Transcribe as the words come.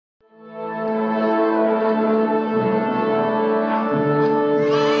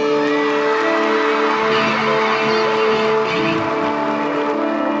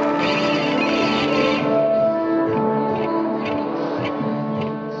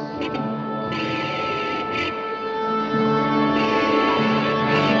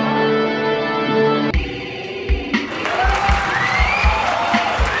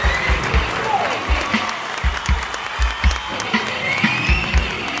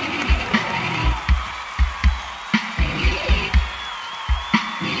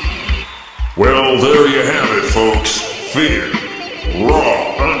Well, there you have it, folks. Fear. Raw,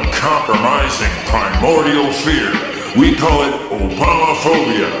 uncompromising, primordial fear. We call it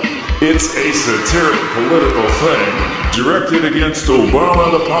Obamaphobia. It's a satiric political thing directed against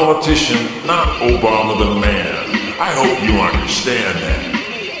Obama the politician, not Obama the man. I hope you understand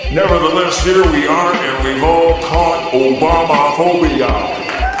that. Nevertheless, here we are, and we've all caught Obamaphobia.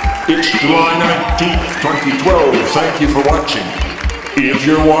 It's July 19th, 2012. Thank you for watching. If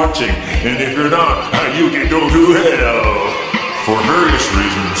you're watching, and if you're not, you can go to hell. For various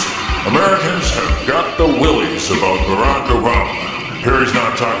reasons, Americans have got the willies about Barack Obama. Perry's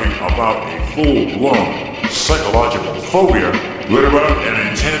not talking about a full-blown psychological phobia, but about an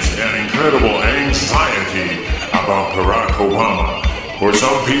intense and incredible anxiety about Barack Obama. For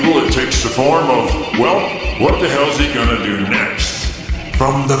some people, it takes the form of, well, what the hell's he gonna do next?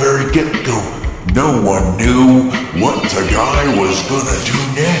 From the very get-go, no one knew what the guy was gonna do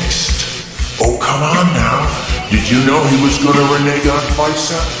next. Oh, come on now. Did you know he was gonna renege on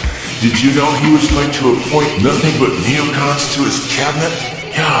FISA? Did you know he was going to appoint nothing but neocons to his cabinet?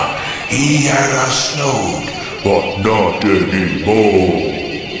 Yeah, he had us snowed, but not anymore.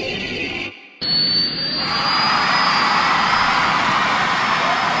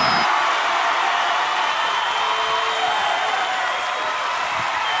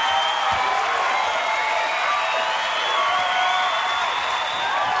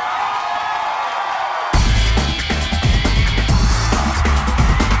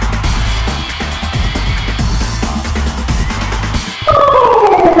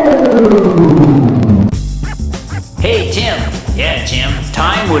 Hey, Tim. Yeah, Jim.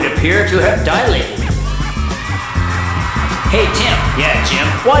 Time would appear to have dilated. Hey, Tim. Yeah, Jim.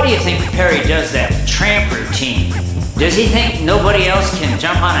 Why do you think Perry does that tramp routine? Does he think nobody else can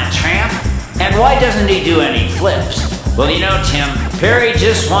jump on a tramp? And why doesn't he do any flips? Well, you know, Tim, Perry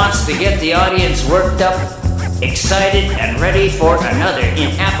just wants to get the audience worked up, excited, and ready for another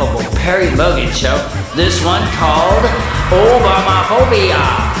ineffable Perry Logan show. This one called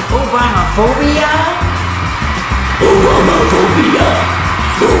Obamaphobia. Obamaphobia? Obamaphobia!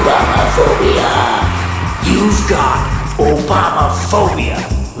 Obamaphobia! You've got Obamaphobia!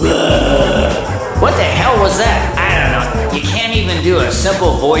 What the hell was that? I don't know. You can't even do a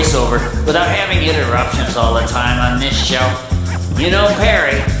simple voiceover without having interruptions all the time on this show. You know,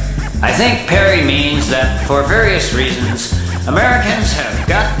 Perry, I think Perry means that for various reasons, Americans have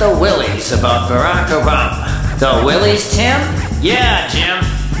got the willies about Barack Obama. The willies, Tim? Yeah, Jim.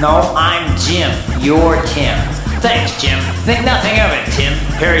 No, I'm Jim. You're Tim. Thanks, Jim. Think nothing of it, Tim.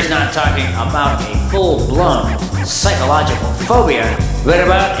 Perry's not talking about a full-blown psychological phobia, but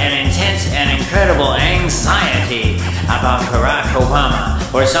about an intense and incredible anxiety about Barack Obama.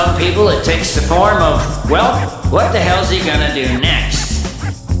 For some people, it takes the form of, well, what the hell's he gonna do next?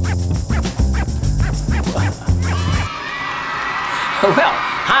 Well,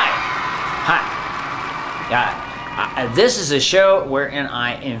 hi. This is a show wherein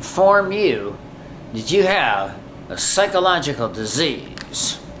I inform you that you have a psychological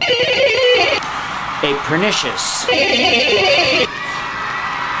disease, a pernicious, and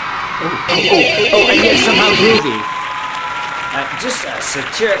yet somehow groovy, just a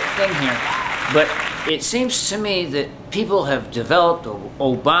satiric thing here, but it seems to me that people have developed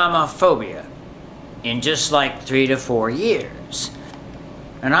Obamaphobia in just like 3 to 4 years,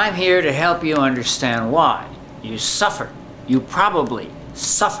 and I'm here to help you understand why you suffer, you probably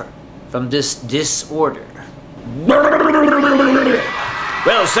suffer from this disorder.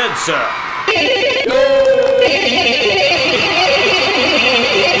 Well said, sir.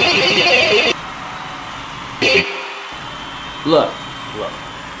 Look.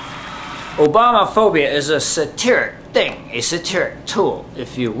 Obamaphobia is a satiric thing, a satiric tool,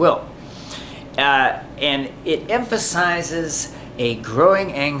 if you will. And it emphasizes a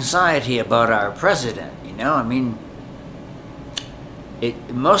growing anxiety about our president, you know? I mean, it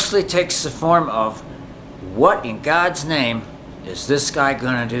mostly takes the form of, what in God's name is this guy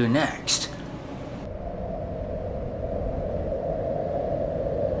gonna do next?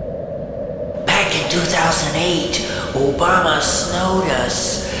 Back in 2008, Obama snowed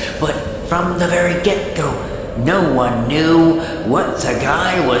us, but from the very get-go, no one knew what the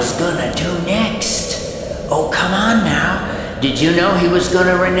guy was gonna do next. Oh, come on now. Did you know he was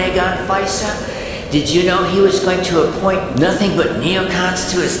gonna renege on FISA? Did you know he was going to appoint nothing but neocons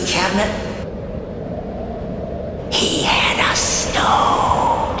to his cabinet? He had us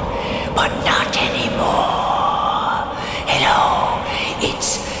snowed, but not anymore. Hello,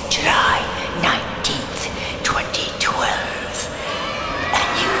 it's July 19th, 2012, and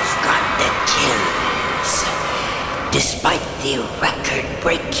you've got the chills. Despite the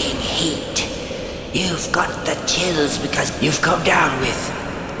record-breaking heat, You've got the chills because you've come down with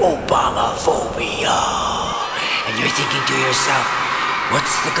Obamaphobia. And you're thinking to yourself,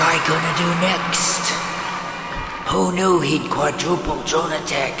 what's the guy gonna do next? Who knew he'd quadruple drone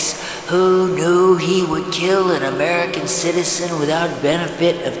attacks? Who knew he would kill an American citizen without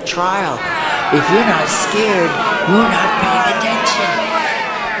benefit of trial? If you're not scared, you're not paying attention.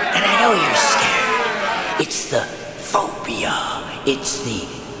 And I know you're scared. It's the phobia. It's the,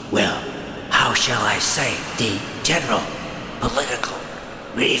 well, how shall I say, the general political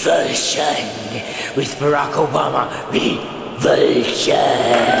revulsion with Barack Obama. Revulsion.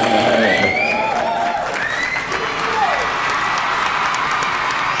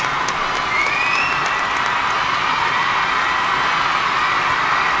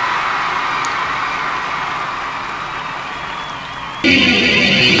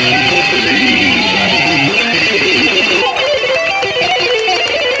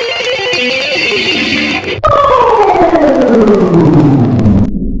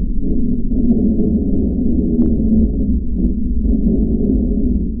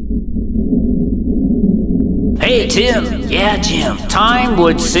 Hey, Tim. Yeah, Jim. Time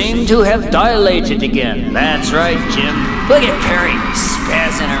would seem to have dilated again. That's right, Jim. Look at Perry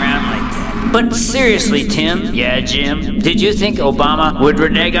spazzing around like that. But seriously, Tim. Yeah, Jim. Did you think Obama would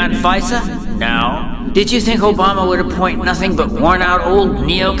renege on FISA? No. Did you think Obama would appoint nothing but worn-out old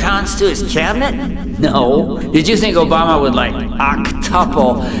neocons to his cabinet? No. Did you think Obama would, like,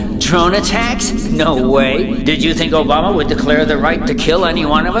 octuple drone attacks? No way. Did you think Obama would declare the right to kill any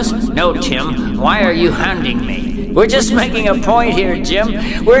one of us? No, Tim. Why are you hounding me? We're just making a point here, Jim.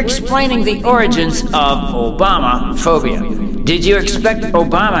 We're explaining the origins of Obamaphobia. Did you expect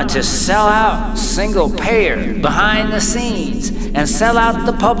Obama to sell out single-payer behind the scenes and sell out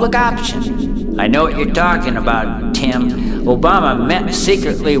the public option? I know what you're talking about, Tim. Obama met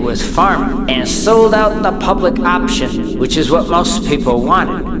secretly with Pharma and sold out the public option, which is what most people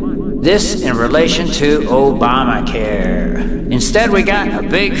wanted. This in relation to Obamacare. Instead, we got a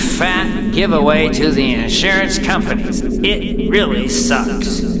big fat giveaway to the insurance companies. It really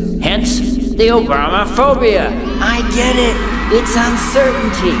sucks. Hence, the Obamaphobia. I get it. It's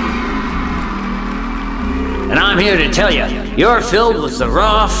uncertainty. And I'm here to tell you, you're filled with the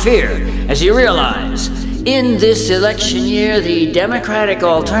raw fear as you realize, in this election year, the Democratic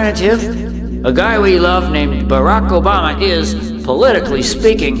alternative, a guy we love named Barack Obama, is, politically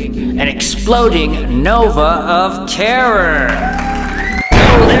speaking, an exploding nova of terror.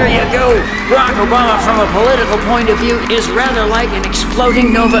 Oh, there you go. Barack Obama, from a political point of view, is rather like an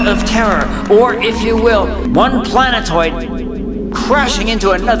exploding nova of terror, or, if you will, one planetoid crashing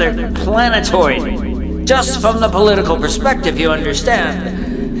into another planetoid. Just from the political perspective, you understand.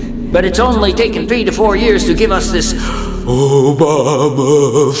 But it's only taken 3 to 4 years to give us this Obamaphobia.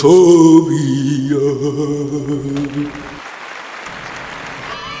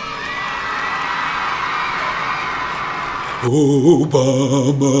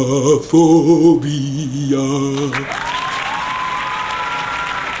 Obamaphobia.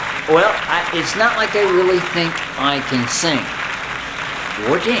 Well, it's not like I really think I can sing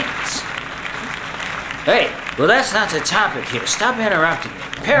or dance. Hey, well, that's not the topic here. Stop interrupting me.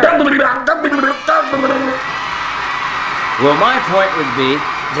 Perry. Well, my point would be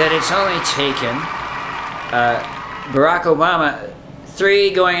that it's only taken Barack Obama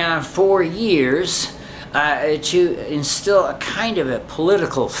 3 going on 4 years to instill a kind of a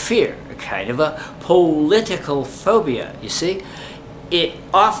political fear, a kind of a political phobia, you see? It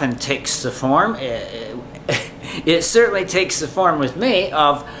often takes the form, it certainly takes the form with me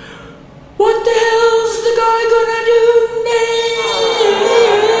of, what the hell's the guy gonna do next?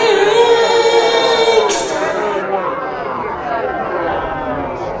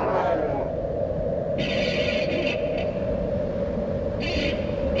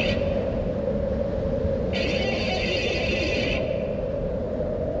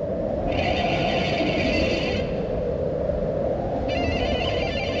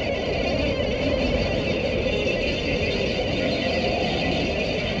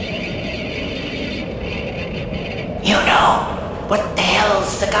 You know, what the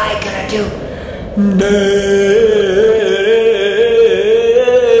hell's the guy gonna do next?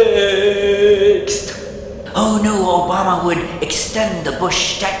 Who knew Obama would extend the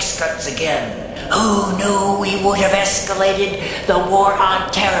Bush tax cuts again? Who knew we would have escalated the war on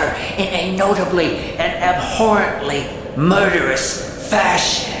terror in a notably and abhorrently murderous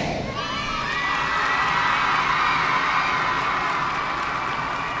fashion?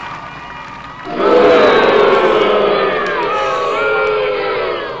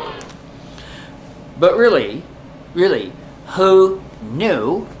 But really, who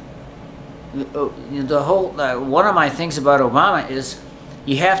knew the whole one of my things about Obama is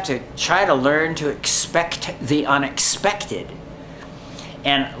you have to try to learn to expect the unexpected.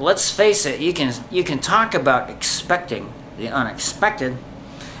 And let's face it, you can talk about expecting the unexpected,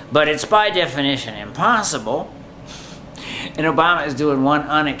 but it's by definition impossible. And Obama is doing one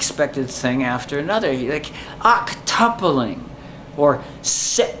unexpected thing after another, like octupling or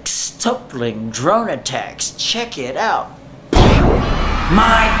sextupling drone attacks. Check it out.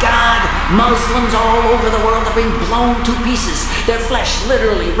 My God, Muslims all over the world are being blown to pieces, their flesh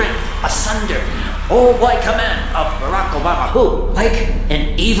literally rent asunder. All by command of Barack Obama, who, like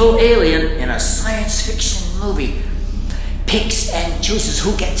an evil alien in a science fiction movie, picks and chooses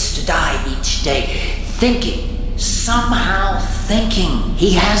who gets to die each day, somehow thinking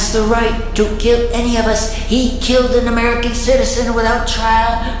he has the right to kill any of us. He killed an American citizen without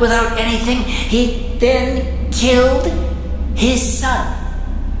trial, without anything. He then killed his son.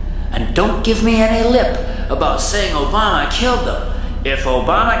 And don't give me any lip about saying Obama killed them. If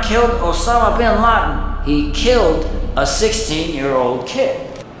Obama killed Osama bin Laden, he killed a 16-year-old kid.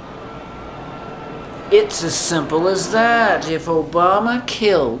 It's as simple as that. If Obama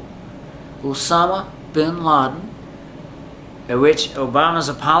killed Osama bin Laden, which Obama's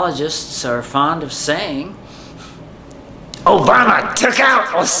apologists are fond of saying, Obama took out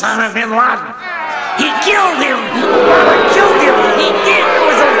Osama bin Laden. He killed him. Obama killed him. He did. It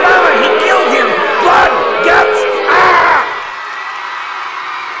was Obama. He killed him. Blood, guts,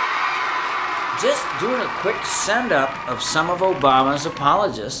 Just doing a quick send-up of some of Obama's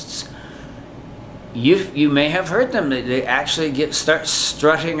apologists. You may have heard them. They actually start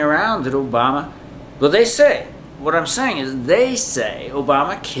strutting around at Obama. Well, they say, what I'm saying is they say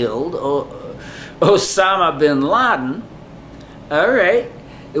Obama killed Osama bin Laden. All right.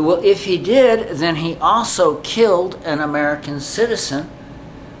 Well, if he did, then he also killed an American citizen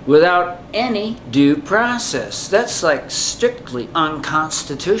without any due process. That's like strictly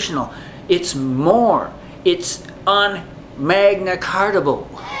unconstitutional. It's un-Magna Cartable.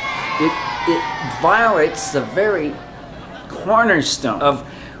 It violates the very cornerstone of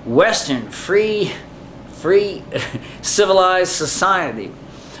Western free civilized society.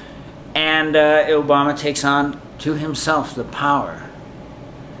 And Obama takes on to himself the power,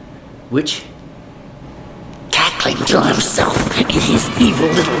 which, cackling to himself in his evil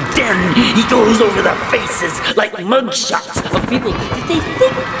little den, he goes over the faces like mugshots of people that they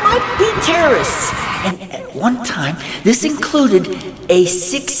think might be terrorists. And at one time, this included a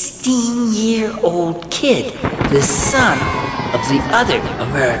 16-year-old kid, the son of the other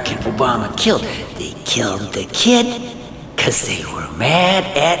American Obama killed. They killed the kid because they were mad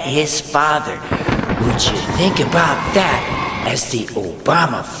at his father. Would you think about that as the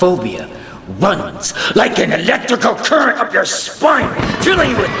Obamaphobia runs like an electrical current up your spine,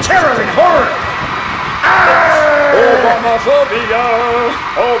 filling you with terror and horror? Obamaphobia!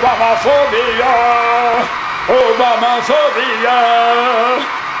 Obamaphobia! Obamaphobia!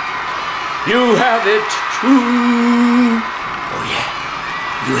 You have it too. Oh yeah,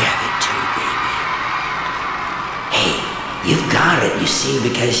 you have it too, baby. Hey, you've got it, you see,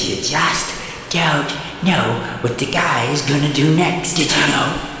 because you just don't know what the guy is gonna do next. Did you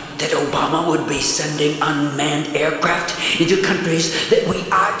know that Obama would be sending unmanned aircraft into countries that we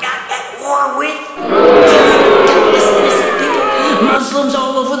are not at war with? Countless innocent people, Muslims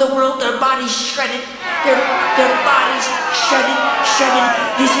all over the world, their bodies shredded, their bodies shredded.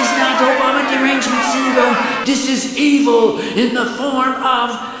 This is not Obama derangement syndrome. This is evil in the form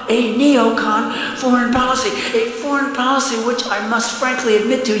of a neocon foreign policy. A foreign policy which, I must frankly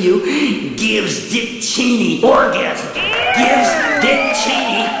admit to you, gives Dick Cheney orgasm. Gives Dick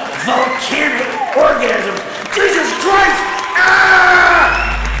Cheney volcanic orgasm. Jesus Christ!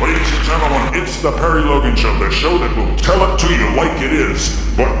 Ladies and gentlemen, it's the Perry Logan Show, the show that will tell it to you like it is.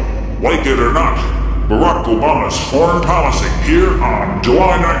 But, like it or not, Barack Obama's foreign policy here on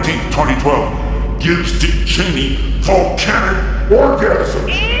July 19th, 2012 gives Dick Cheney volcanic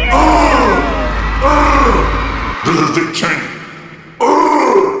orgasms. This is Dick Cheney.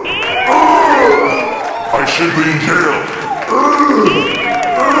 I should be in jail.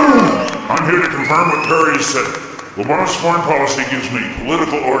 I'm here to confirm what Perry said. Obama's foreign policy gives me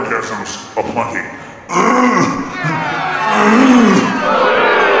political orgasms aplenty.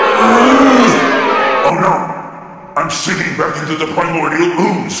 Oh no! I'm sinking back into the primordial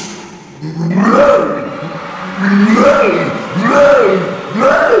ooze.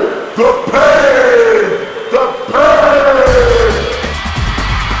 The pain! The pain!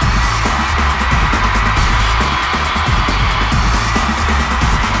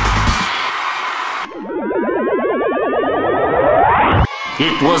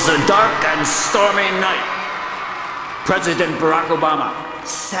 It was a dark and stormy night. President Barack Obama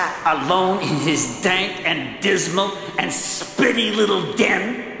sat alone in his dank and dismal and spitty little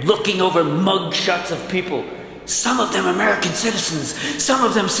den, looking over mug shots of people. Some of them American citizens, some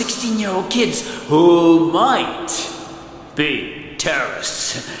of them 16-year-old kids who might be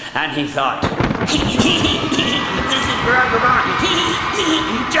terrorists. And he thought, this is Barack Obama.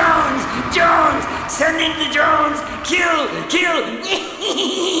 Jones, send in the drones, kill.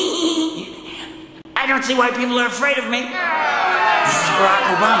 I don't see why people are afraid of me. This is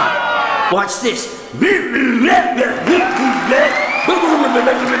Barack Obama. Watch this.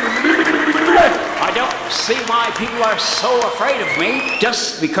 I don't see why people are so afraid of me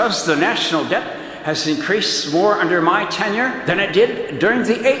just because the national debt has increased more under my tenure than it did during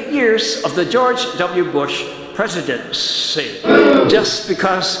the 8 years of the George W. Bush presidency. Just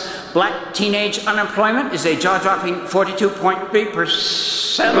because black teenage unemployment is a jaw-dropping 42.3%. That's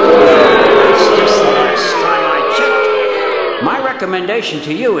just the last time I checked. My recommendation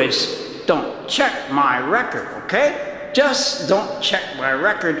to you is don't check my record, okay? Just don't check my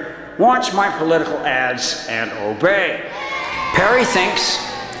record. Watch my political ads and obey. Perry thinks,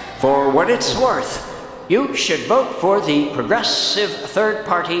 for what it's worth, you should vote for the progressive third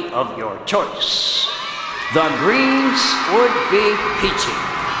party of your choice. The Greens would be peachy.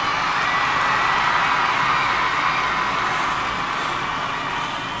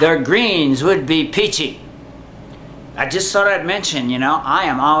 The Greens would be peachy. I just thought I'd mention, you know, I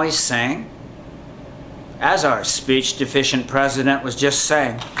am always saying, as our speech deficient president was just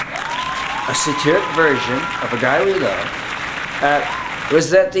saying, a satiric version of a guy we love, was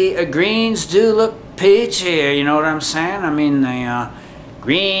that the Greens do look peachy, you know what I'm saying? I mean, the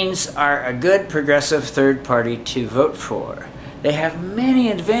Greens are a good progressive third party to vote for. They have many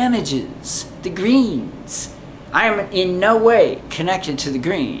advantages, the Greens. I am in no way connected to the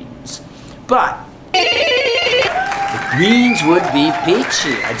Greens, but the Greens would be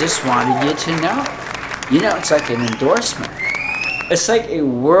peachy. I just wanted you to know. You know, it's like an endorsement. It's like a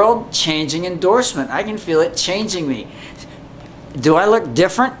world-changing endorsement. I can feel it changing me. Do I look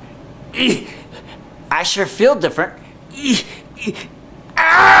different? I sure feel different.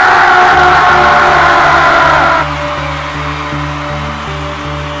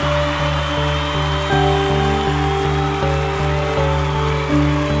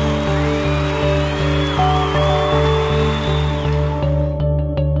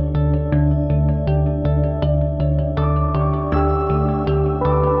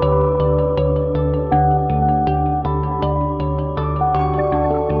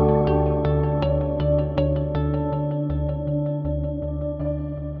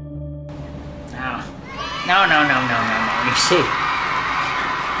 No. You see,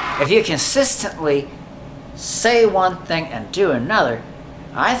 if you consistently say one thing and do another,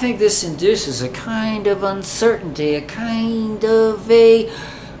 I think this induces a kind of uncertainty, a kind of a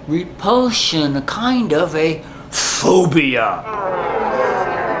repulsion, a kind of a phobia.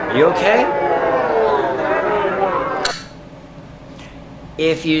 Are you okay?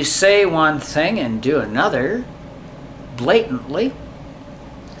 If you say one thing and do another, blatantly,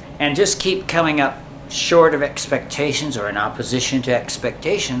 and just keep coming up short of expectations or in opposition to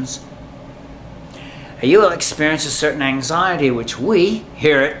expectations, you will experience a certain anxiety which we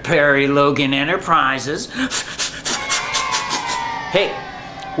here at Perry Logan Enterprises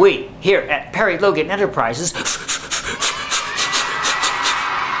we here at Perry Logan Enterprises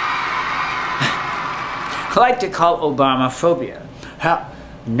like to call Obamaphobia.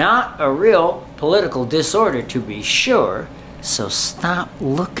 Not a real political disorder, to be sure, so stop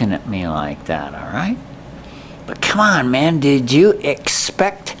looking at me like that, all right? But come on, man, did you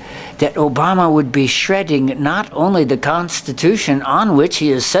expect that Obama would be shredding not only the Constitution on which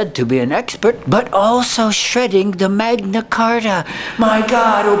he is said to be an expert, but also shredding the Magna Carta? My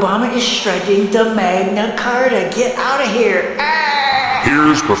God, Obama is shredding the Magna Carta. Get out of here.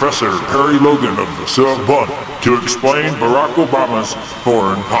 Here's Professor Perry Logan of the Sorbonne to explain Barack Obama's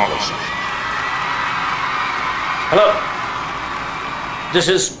foreign policy. Hello. This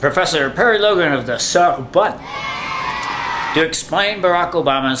is Professor Perry Logan of the Sorbonne to explain Barack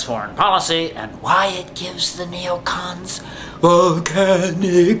Obama's foreign policy and why it gives the neocons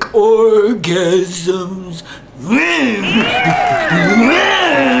volcanic orgasms.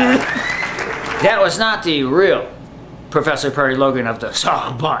 That was not the real Professor Perry Logan of the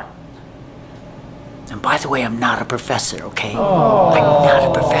Sorbonne. And by the way, I'm not a professor, okay? Oh. I'm not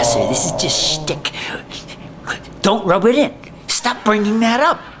a professor. This is just shtick. Don't rub it in. Stop bringing that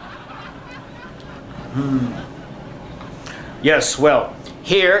up. Yes, well,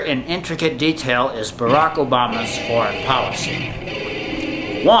 here in intricate detail is Barack Obama's foreign policy.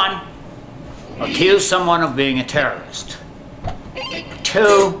 1, accuse someone of being a terrorist.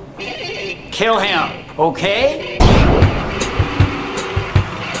 2, kill him, okay?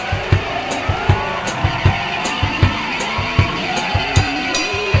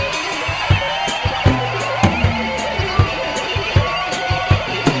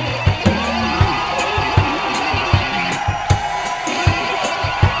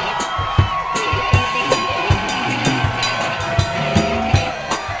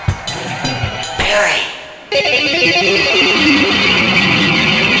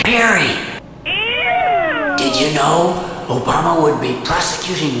 Did you know Obama would be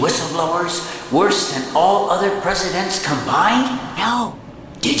prosecuting whistleblowers worse than all other presidents combined? No.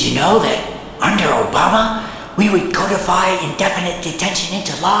 Did you know that under Obama, we would codify indefinite detention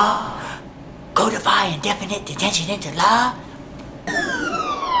into law? Codify indefinite detention into law?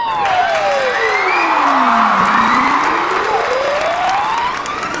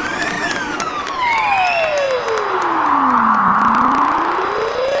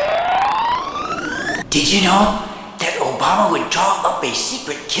 Did you know that Obama would draw up a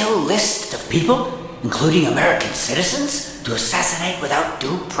secret kill list of people, including American citizens, to assassinate without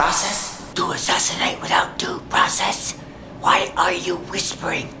due process? To assassinate without due process? Why are you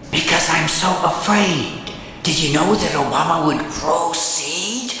whispering? Because I'm so afraid. Did you know that Obama would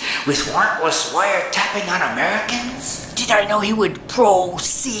proceed with warrantless wiretapping on Americans? Did I know he would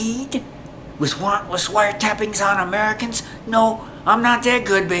proceed with warrantless wiretappings on Americans? No, I'm not that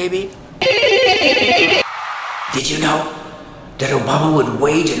good, baby. Did you know that Obama would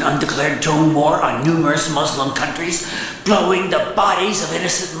wage an undeclared drone war on numerous Muslim countries, blowing the bodies of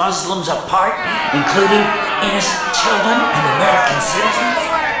innocent Muslims apart, including innocent children and American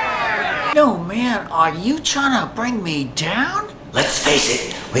citizens? No, man, are you trying to bring me down? Let's face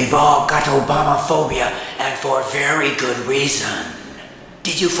it, we've all got Obamaphobia, and for very good reason.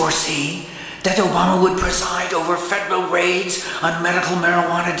 Did you foresee that Obama would preside over federal raids on medical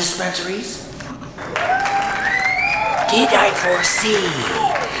marijuana dispensaries? Did I foresee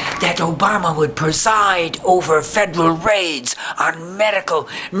that Obama would preside over federal raids on medical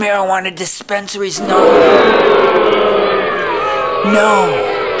marijuana dispensaries? No.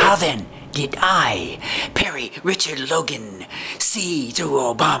 No. How then did I, Perry Richard Logan, see through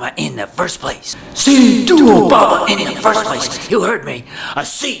Obama in the first place? See through Obama in the first place. You heard me. I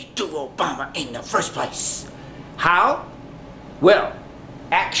see through Obama in the first place. How? Well,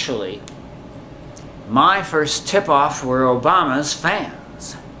 actually, my first tip-off were Obama's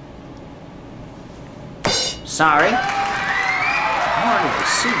fans. Sorry. Hard to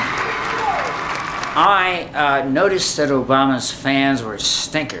see. I noticed that Obama's fans were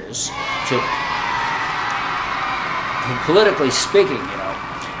stinkers. Politically speaking,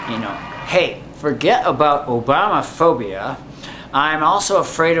 you know, hey, forget about Obamaphobia. I'm also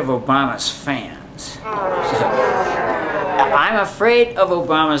afraid of Obama's fans. I'm afraid of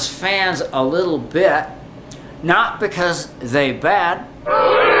Obama's fans a little bit, not because they bad,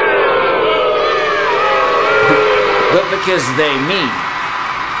 but because they mean.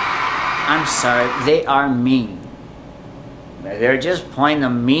 I'm sorry, they are mean. They're just plain the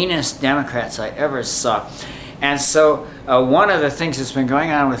meanest Democrats I ever saw. And so one of the things that's been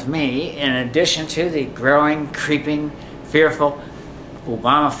going on with me, in addition to the growing, creeping, fearful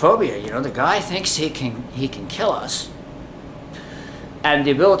Obamaphobia, the guy thinks he can kill us. And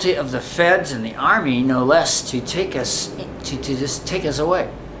the ability of the feds and the army, no less, to take us, to just take us away,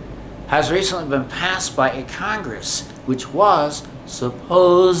 has recently been passed by a Congress which was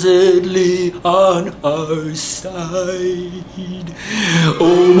supposedly on our side.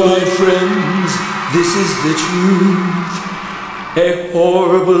 Oh, my friends, this is the truth. A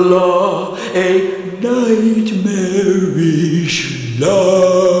horrible law, a nightmarish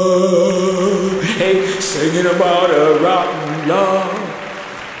law. Hey, singing about a rotten law.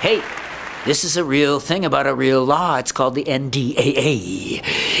 Hey, this is a real thing about a real law. It's called the NDAA.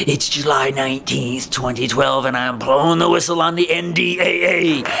 It's July 19th, 2012, and I'm blowing the whistle on the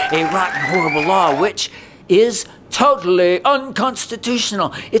NDAA, a rotten, horrible law which is totally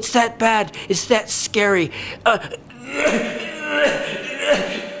unconstitutional. It's that bad. It's that scary.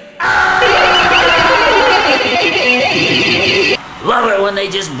 Love it when they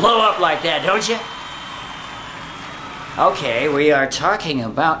just blow up like that, don't you? Okay, we are talking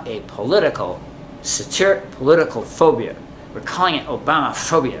about a satiric political phobia. We're calling it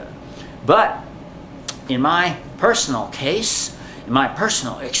Obamaphobia. But in my personal case, in my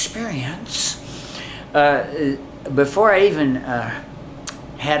personal experience, before I even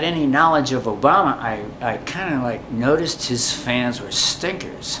had any knowledge of Obama, I kind of like noticed his fans were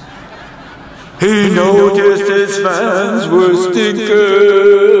stinkers. He noticed his fans were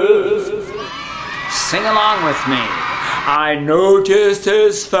stinkers. Sing along with me. I noticed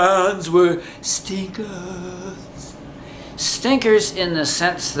his fans were stinkers. Stinkers in the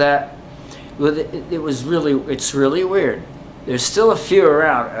sense that it's really weird. There's still a few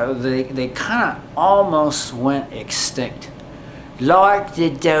around. They kind of almost went extinct. Like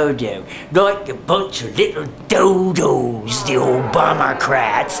the dodo, like a bunch of little dodos, the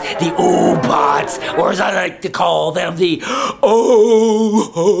Obamacrats, the Obots, or as I like to call them, the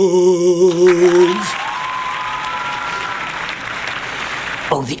O-holes.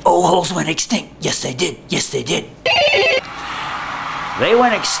 Oh, the O-holes went extinct. Yes, they did. Yes, they did. They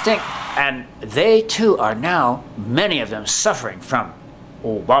went extinct, and they too are now, many of them, suffering from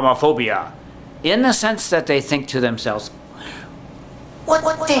Obamaphobia, in the sense that they think to themselves, What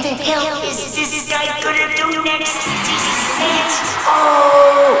the hell is this guy gonna do next? Oh!